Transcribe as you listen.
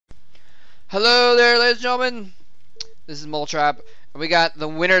Hello there, ladies and gentlemen. This is Moletrap, and we got the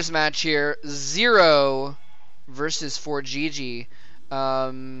winners match here: Zero versus fOrGG.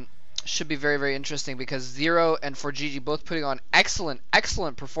 Should be very, very interesting because Zero and fOrGG both putting on excellent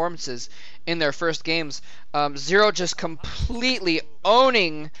performances in their first games. Zero just completely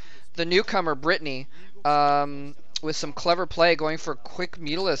owning the newcomer Brittany with some clever play, going for quick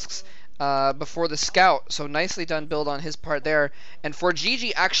Mutalisks before the scout. So nicely done build on his part there. And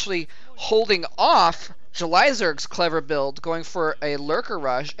fOrGG actually holding off Zerg's clever build, going for a lurker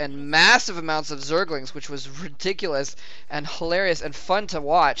rush and massive amounts of Zerglings, which was ridiculous and hilarious and fun to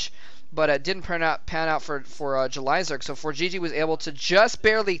watch. But it didn't pan out for Zerg. So fOrGG was able to just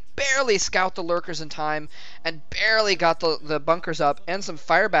barely scout the lurkers in time, and barely got the bunkers up and some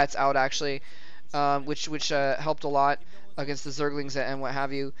firebats out actually, which helped a lot against the Zerglings and what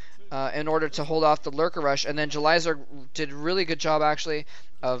have you, in order to hold off the lurker rush. And then Zerg did a really good job actually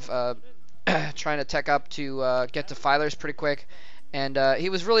of trying to tech up to get to Filers pretty quick. And he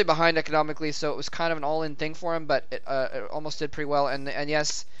was really behind economically, so it was kind of an all-in thing for him, but it almost did pretty well. And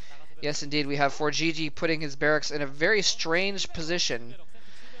yes, indeed, we have fOrGG putting his barracks in a very strange position.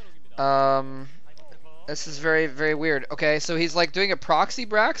 This is very, very weird. Okay, so he's like doing a proxy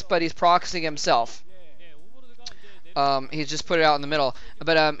Brax, but he's proxying himself. He's just put it out in the middle.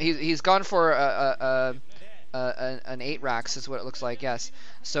 But he's gone for an 8 racks is what it looks like, yes.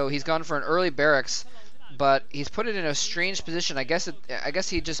 So he's gone for an early barracks, but he's put it in a strange position. I guess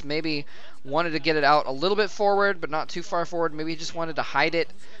he just maybe wanted to get it out a little bit forward, but not too far forward. Maybe he just wanted to hide it.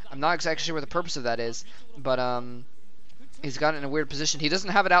 I'm not exactly sure what the purpose of that is, but he's got it in a weird position. He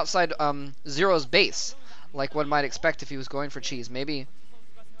doesn't have it outside Zero's base, like one might expect if he was going for cheese. Maybe,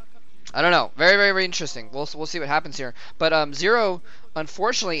 I don't know. Very, very, very interesting. We'll see what happens here. But Zero,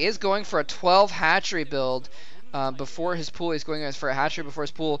 unfortunately, is going for a 12 hatchery build before his pool. He's going for a hatchery before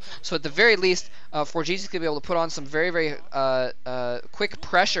his pool. So at the very least, fOrGG is going to be able to put on some very, very quick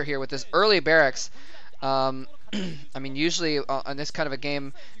pressure here with this early barracks. I mean, usually on this kind of a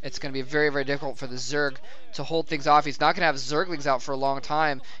game, it's going to be very, very difficult for the Zerg to hold things off. He's not going to have Zerglings out for a long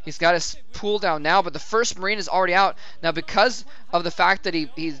time. He's got his pool down now, but the first Marine is already out. Now, because of the fact that he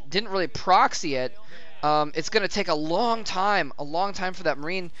didn't really proxy it, it's going to take a long time for that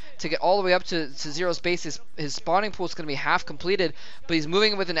Marine to get all the way up to Zero's base. His spawning pool is going to be half completed, but he's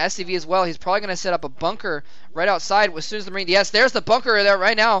moving with an SCV as well. He's probably going to set up a bunker right outside as soon as the Marine... Yes, there's the bunker there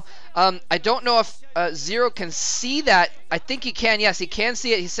right now. I don't know if Zero can see that. I think he can. Yes, he can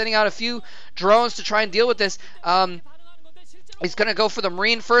see it. He's sending out a few drones to try and deal with this. He's going to go for the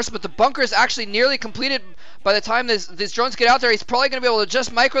Marine first, but the bunker is actually nearly completed by the time these drones get out there. He's probably going to be able to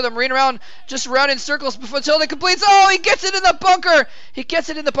just micro the Marine around, just around in circles until it completes. Oh, he gets it in the bunker! He gets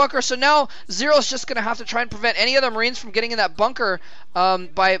it in the bunker, so now Zero's just going to have to try and prevent any other Marines from getting in that bunker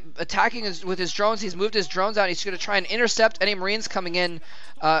by attacking with his drones. He's moved his drones out. He's going to try and intercept any Marines coming in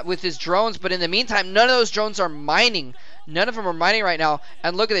with his drones, but in the meantime, none of those drones are mining. None of them are mining right now.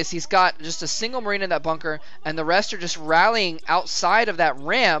 And look at this. He's got just a single Marine in that bunker, and the rest are just rallying outside of that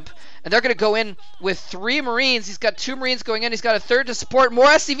ramp. And they're going to go in with 3 Marines. He's got 2 Marines going in. He's got a third to support. More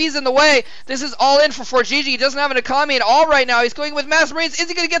SCVs in the way. This is all in for fOrGG. He doesn't have an economy at all right now. He's going with mass Marines. Is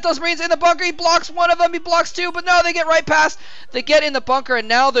he going to get those Marines in the bunker? He blocks one of them. He blocks 2. But no, they get right past. They get in the bunker, and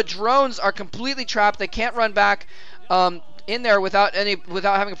now the drones are completely trapped. They can't run back in there without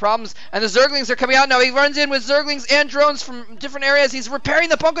having problems. And the Zerglings are coming out now. He runs in with Zerglings and drones from different areas. He's repairing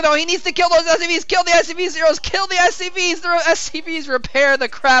the bunker though. He needs to kill those SCVs. Kill the SCVs, Zeros. Kill the SCVs. The SCVs repair the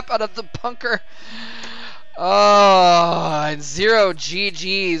crap out of the bunker. Oh, and Zero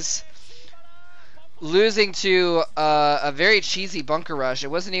GG's losing to a very cheesy bunker rush. It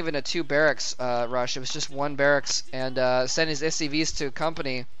wasn't even a 2 barracks rush. It was just 1 barracks, and sent his SCVs to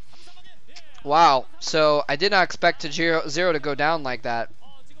company. Wow, so I did not expect Zero to go down like that.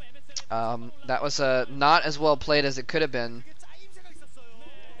 That was not as well played as it could have been.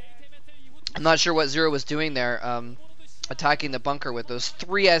 I'm not sure what Zero was doing there, attacking the bunker with those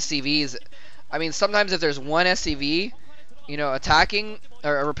 3 SCVs. I mean, sometimes if there's 1 SCV, you know, attacking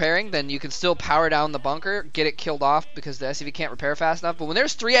or repairing, then you can still power down the bunker, get it killed off because the SCV can't repair fast enough. But when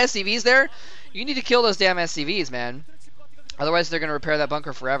there's 3 SCVs there, you need to kill those damn SCVs, man. Otherwise, they're going to repair that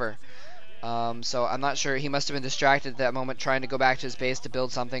bunker forever. So I'm not sure. He must have been distracted at that moment trying to go back to his base to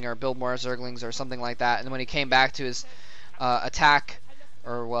build something or build more Zerglings or something like that. And when he came back to his attack,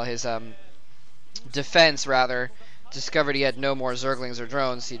 or well, his defense rather, discovered he had no more Zerglings or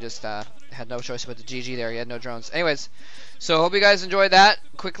drones. He just had no choice but to GG there. He had no drones. Anyways, so hope you guys enjoyed that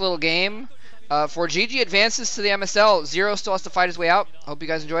quick little game. fOrGG advances to the MSL. Zero still has to fight his way out. Hope you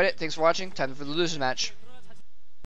guys enjoyed it. Thanks for watching. Time for the losers match.